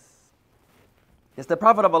menses. It's the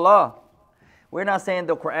Prophet of Allah. We're not saying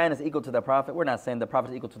the Quran is equal to the Prophet. We're not saying the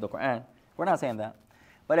Prophet is equal to the Quran. We're not saying that.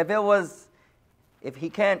 But if he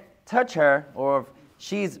can't touch her, or if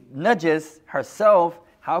she's najis herself,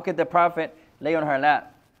 how could the Prophet lay on her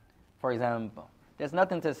lap, for example? There's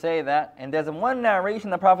nothing to say that. And there's one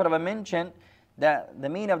narration the Prophet ever mentioned that the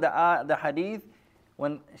meaning of the hadith,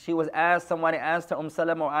 when she was asked, somebody asked her,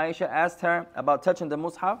 Salama or Aisha asked her about touching the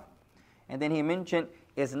mushaf, and then he mentioned,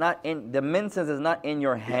 it's not in, the menses is not in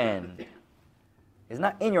your hand. It's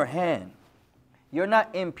not in your hand. You're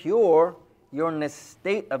not impure, you're in a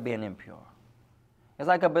state of being impure. It's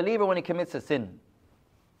like a believer when he commits a sin.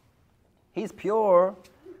 He's pure,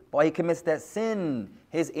 but he commits that sin.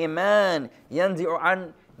 His iman ينزع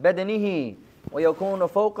عن بدنه ويكون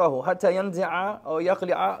فوقه حتى ينزع أو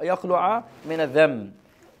يخلع من الذنب.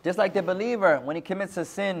 Just like the believer, when he commits a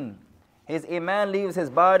sin, his iman leaves his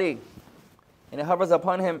body and it hovers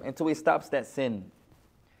upon him until he stops that sin.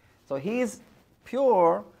 So he's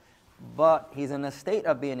pure, but he's in a state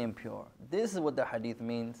of being impure. This is what the hadith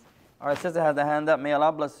means. Our sister has the hand up. May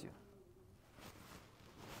Allah bless you.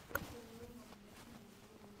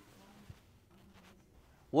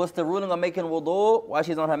 What's the ruling on making wudu while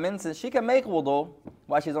she's on her menses? She can make wudu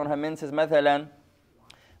while she's on her menses, mathalan,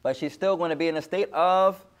 but she's still going to be in a state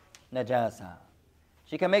of najasa.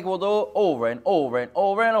 She can make wudu over and over and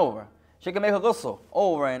over and over. She can make a ghusl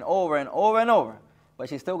over and over and over and over, but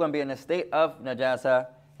she's still going to be in a state of najasa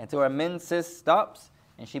until her menses stops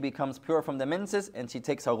and she becomes pure from the menses and she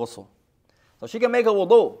takes her ghusl. So she can make a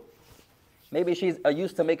wudu. Maybe she's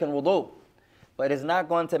used to making wudu, but it's not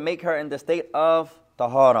going to make her in the state of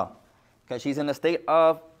tahara, because she's in the state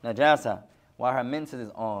of najasa while her menses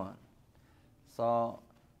is on. So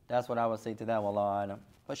that's what I would say to that, wallahu alam.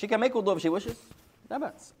 But she can make wudu if she wishes,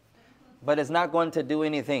 but it's not going to do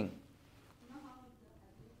anything.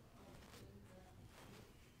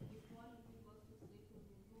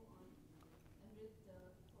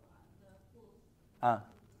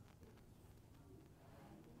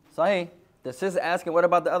 Sahih. The sister asking, what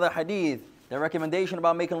about the other hadith? The recommendation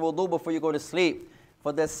about making wudu before you go to sleep.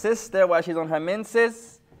 For the sister, while she's on her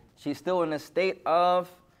menses, she's still in a state of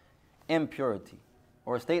impurity,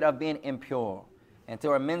 or a state of being impure,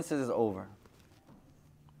 until her menses is over.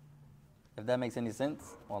 If that makes any sense,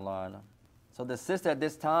 wallahu alam. So the sister at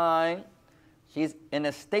this time, she's in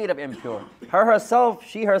a state of impure.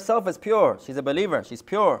 She herself is pure. She's a believer. She's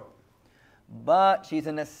pure. But she's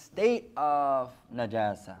in a state of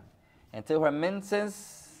najasa until her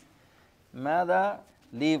menses, mother,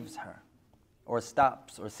 leaves her, or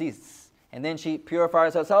stops, or ceases. And then she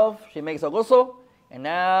purifies herself, she makes a ghusl, and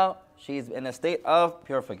now she's in a state of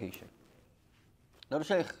purification. Little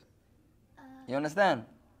Sheikh, you understand?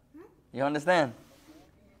 You understand?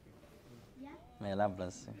 Yeah. May Allah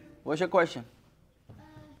bless you. What's your question?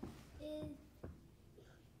 Is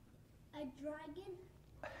a dragon?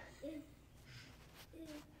 Is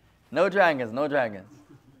No dragons, no dragons.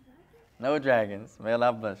 No dragons. May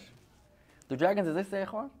Allah bless you. Do dragons exist,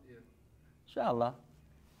 Ikhwan? Yeah. Inshallah.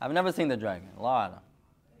 I've never seen the dragon. Allah Alam.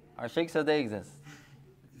 Our Sheikh says they exist.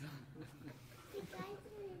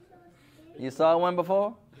 You saw one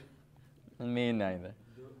before? Me neither.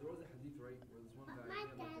 There was a hadith, right, where this one guy my had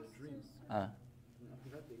like a dad's dream. Ah. I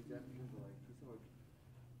forgot the exact dream, but like he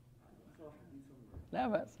saw a hadith somewhere. لا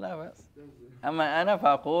بأس لا بأس. That was it. أما أنا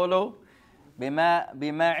فأقول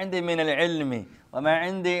بما عندي من العلم وما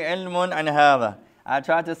عندي علم عن هذا. I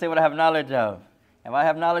try to say what I have knowledge of. If I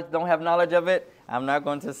have knowledge, don't have knowledge of it, I'm not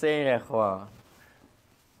going to say it, إخوان.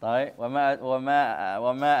 طيب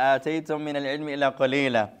وما آتيتم من العلم إلا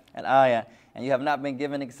قليلا. الآية. And you have not been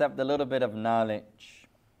given except a little bit of knowledge.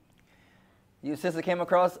 You sister came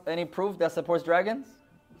across any proof that supports dragons?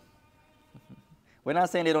 We're not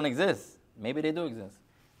saying they don't exist. Maybe they do exist.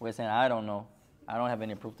 We're saying, I don't know. I don't have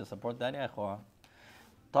any proof to support that. يا إخوان.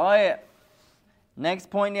 طيب. Next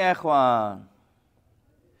point يا إخوان.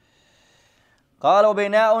 قالوا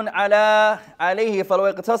بناء عليه فلو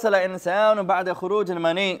اغتسل إنسان بعد خروج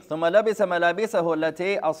المني ثم لبس ملابسه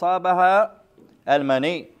التي أصابها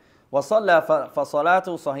المني وصلى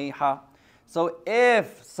فصلاته صحيحة. So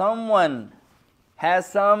if someone has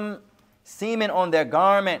some semen on their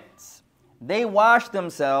garments, they wash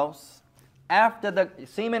themselves after the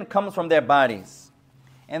semen comes from their bodies,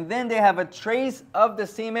 and then they have a trace of the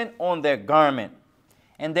semen on their garment,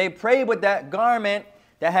 and they pray with that garment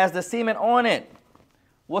that has the semen on it.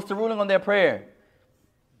 What's the ruling on their prayer?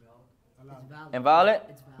 It's valid. Invalid?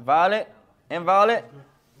 It's valid. Valid? Invalid?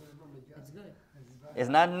 It's good. It's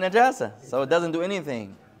not najasa, so it doesn't do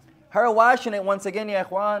anything. Her washing it, once again, ya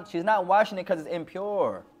ikhwan, she's not washing it because it's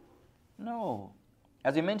impure. No.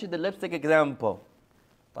 As we mentioned the lipstick example,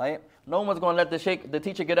 right? No one's going to let the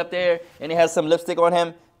teacher get up there and he has some lipstick on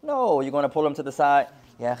him. No, you're going to pull him to the side.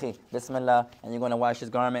 Ya akhi, bismillah, and you're going to wash his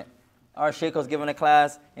garment. Our sheikh was giving a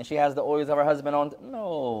class and she has the oils of her husband on.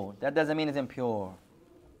 No, that doesn't mean it's impure.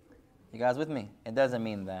 You guys with me? It doesn't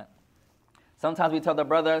mean that. Sometimes we tell the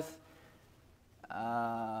brothers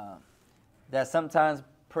that sometimes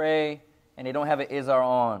pray and they don't have an izar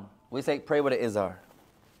on. We say pray with an izar.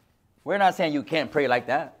 We're not saying you can't pray like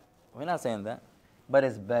that. We're not saying that. But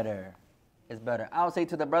it's better. It's better. I'll say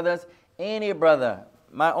to the brothers, any brother,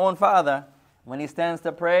 my own father, when he stands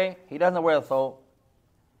to pray, he doesn't wear a thobe.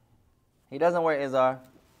 He doesn't wear izar.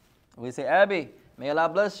 We say, Abi, may Allah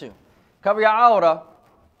bless you. Cover your awrah.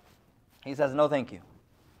 He says, no, thank you.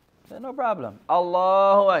 I said, no problem.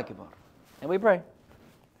 Allahu Akbar. And we pray.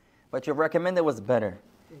 But your recommended was better.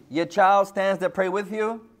 Your child stands to pray with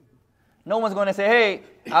you. No one's going to say, hey,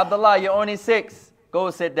 Abdullah, you're only 6. Go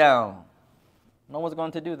sit down. No one's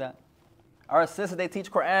going to do that. Our sisters, they teach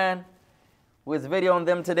Quran. With video on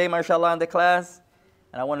them today, mashallah, in the class.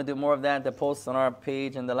 And I want to do more of that, the posts on our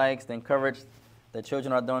page and the likes, the encourage. The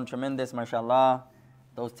children are doing tremendous, mashallah.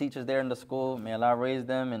 Those teachers there in the school, may Allah raise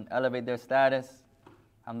them and elevate their status.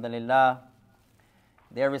 Alhamdulillah.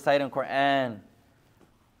 They're reciting Quran.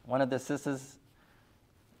 One of the sisters,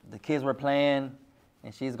 the kids were playing,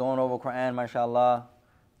 and she's going over Quran, mashallah.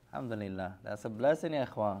 Alhamdulillah. That's a blessing, ya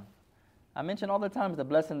ikhwan. I mention all the time the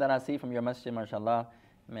blessing that I see from your masjid, mashallah.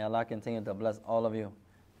 May Allah continue to bless all of you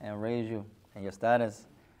and raise you in your status.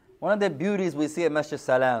 One of the beauties we see at Masjid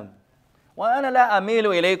Salam. وَأَنَا لَا أَمِيلُ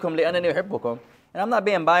إِلَيْكُمْ لِأَنَّنِي أُحِبُّكُم. And I'm not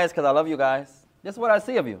being biased because I love you guys. This is what I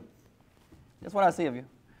see of you. This is what I see of you.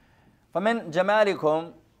 فَمِن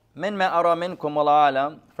جَمَالِكُمْ مِن مَا أَرَى مِنْكُمْ وَاللَّهُ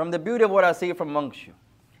أَعْلَمُ. From the beauty of what I see from amongst you.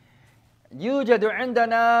 يوجد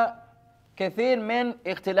عندنا كثير من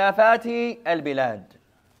اختلافات البلاد.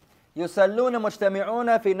 يصلون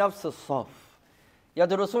مجتمعون في نفس الصف.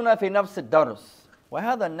 يدرسون في نفس الدرس.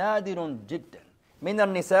 وهذا نادر جدا من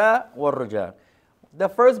النساء والرجال. The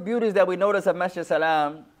first beauties that we notice at Masjid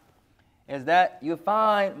Salam is that you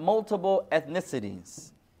find multiple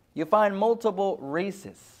ethnicities. You find multiple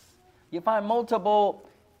races. You find multiple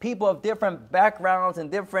people of different backgrounds and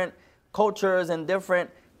different cultures and different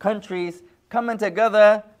countries coming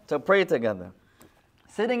together to pray together.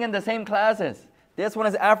 Sitting in the same classes. This one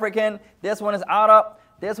is African, this one is Arab,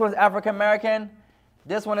 this one is African American,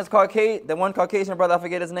 this one is Caucasian, the one Caucasian brother, I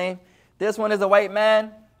forget his name. This one is a white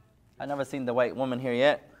man. I've never seen the white woman here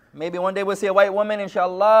yet. Maybe one day we'll see a white woman,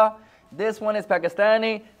 inshallah. This one is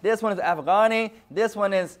Pakistani, this one is Afghani, this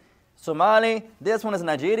one is Somali, this one is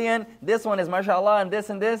Nigerian, this one is mashallah, and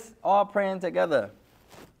this, all praying together,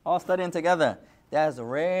 all studying together. That's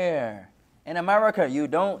rare. In America, you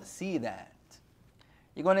don't see that.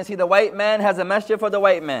 You're going to see the white man has a masjid for the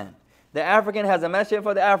white man. The African has a masjid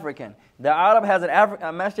for the African. The Arab has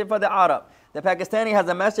a masjid for the Arab. The Pakistani has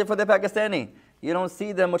a masjid for the Pakistani. You don't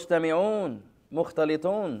see them mujtami'un,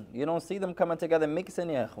 mukhtalitun. You don't see them coming together mixing,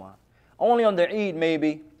 ya ikhwan. Only on their Eid,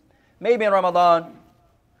 maybe. Maybe in Ramadan.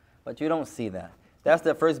 But you don't see that. That's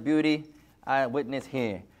the first beauty I witness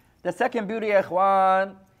here. The second beauty, ya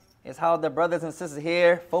ikhwan, is how the brothers and sisters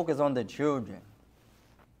here focus on the children.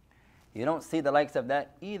 You don't see the likes of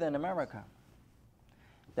that either in America.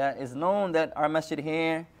 That is known that our masjid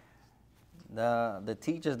here, the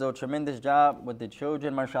teachers do a tremendous job with the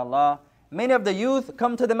children, mashallah. Many of the youth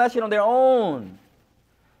come to the masjid on their own.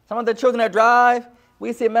 Some of the children that drive,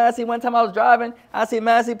 we see Massey. One time I was driving, I see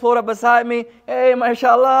Massey pulled up beside me. Hey,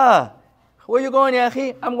 mashallah, where you going, ya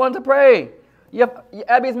akhi? I'm going to pray.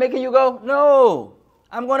 Abby's making you go? No,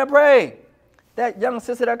 I'm going to pray. That young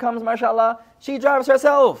sister that comes, mashallah, she drives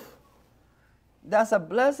herself. That's a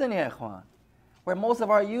blessing, ya ikhwan. Where most of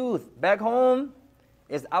our youth back home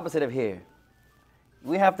is the opposite of here.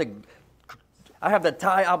 I have to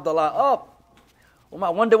tie Abdullah up. Oh, my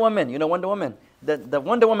Wonder Woman, you know Wonder Woman? The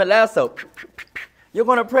Wonder Woman lasso. You're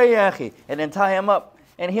going to pray, ya akhi, and then tie him up.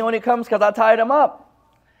 And he only comes because I tied him up.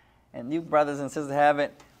 And you brothers and sisters have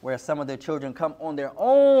it where some of the children come on their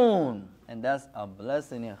own. And that's a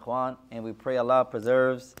blessing, ya ikhwan. And we pray Allah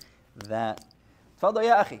preserves that. Tfadal,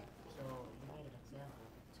 ya akhi. So you made an example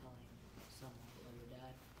telling someone or your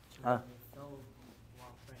dad to let it go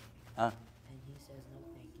while praying. And he says no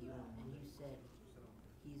thank you. And you said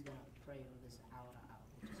he's going to pray over this hour to hour,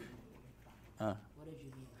 which is fine. What did you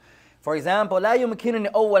mean? For example, لا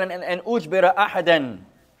يمكنني أولا أن أجبر أحدا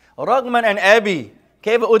رغما أن أبي.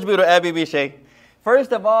 كيف أجبر أبي بشيء?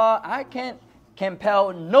 First of all, I can't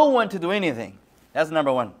compel no one to do anything. That's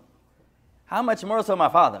number one. How much more so my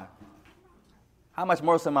father? How much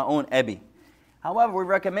more so my own Abi? However, we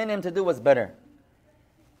recommend him to do what's better.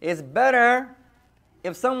 It's better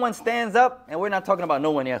if someone stands up, and we're not talking about no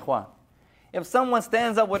one, ya ikhwan. If someone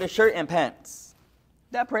stands up with a shirt and pants,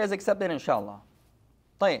 that prayer is accepted, inshallah.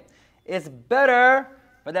 It's better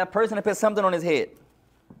for that person to put something on his head.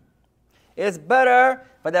 It's better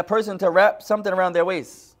for that person to wrap something around their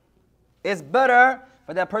waist. It's better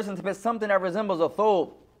for that person to put something that resembles a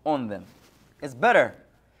thobe on them. It's better,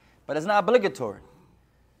 but it's not obligatory.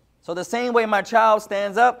 So the same way my child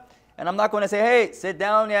stands up, and I'm not going to say, hey, sit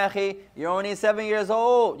down, ya akhi, you're only 7 years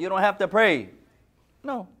old, you don't have to pray.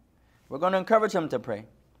 No, we're going to encourage him to pray,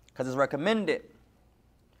 because it's recommended.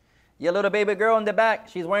 Your little baby girl in the back,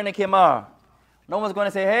 she's wearing a khimar. No one's going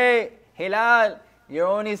to say, hey, Hilal, you're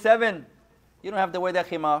only 7. You don't have to wear that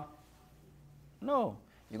khimar. No,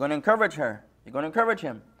 you're going to encourage her. You're going to encourage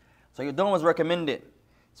him. So you're doing what's recommended.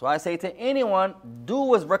 So I say to anyone, do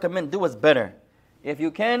what's recommended, do what's better. If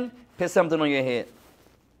you can, put something on your head.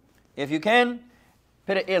 If you can,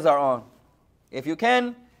 put an izar on. If you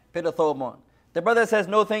can, put a thobe on. The brother says,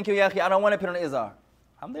 no, thank you, ya akhi, I don't want to put on izar.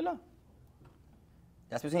 Alhamdulillah.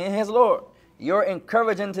 That's between his Lord. You're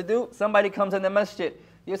encouraging to do. Somebody comes in the masjid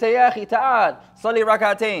You say, Ya akhi, ta'al, sali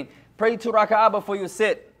rak'atain. Pray 2 rak'ah before you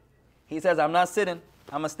sit. He says, I'm not sitting,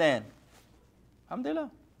 I'm going to stand.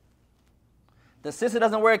 Alhamdulillah. The sister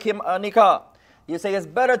doesn't wear niqab. You say it's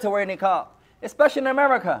better to wear niqab, especially in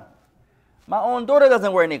America. My own daughter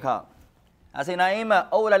doesn't wear niqab. I say, Naima,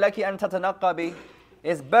 awla laki an tatanaqabi.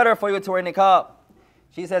 It's better for you to wear niqab.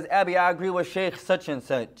 She says, Abby, I agree with Sheikh such and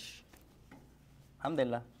such.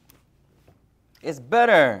 Alhamdulillah. It's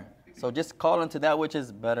better. So just call into that which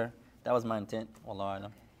is better. That was my intent. Wallahu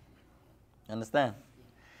alam. Understand?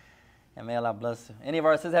 And may Allah bless you. Any of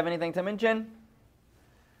our sisters have anything to mention?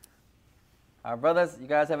 Our brothers, you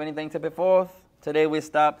guys have anything to put forth? Today we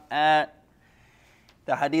stopped at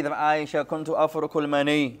the hadith of Aisha, Kuntu afrukul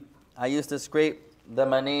mani. I used to scrape the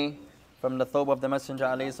mani from the thobe of the Messenger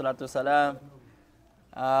alayhi salatu salam.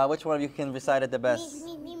 Which one of you can recite it the best?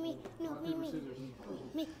 Me. No, me.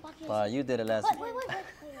 You did it last week.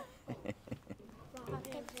 Wait.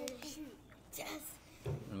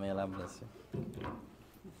 May Allah bless you.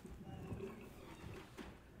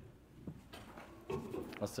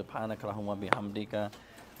 وسبحانك اللهم وبحمدك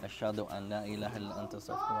أشهد أن لا إله إلا أنت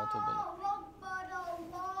أستغفرك وأتوب إليك.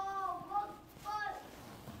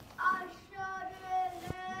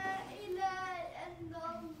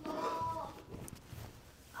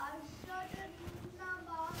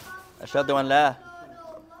 أشهد أن لا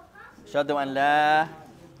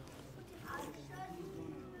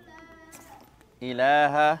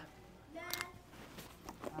إله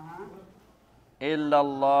إلا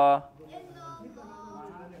الله.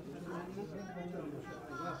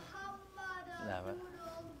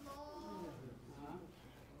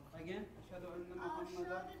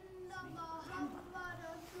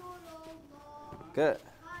 Good.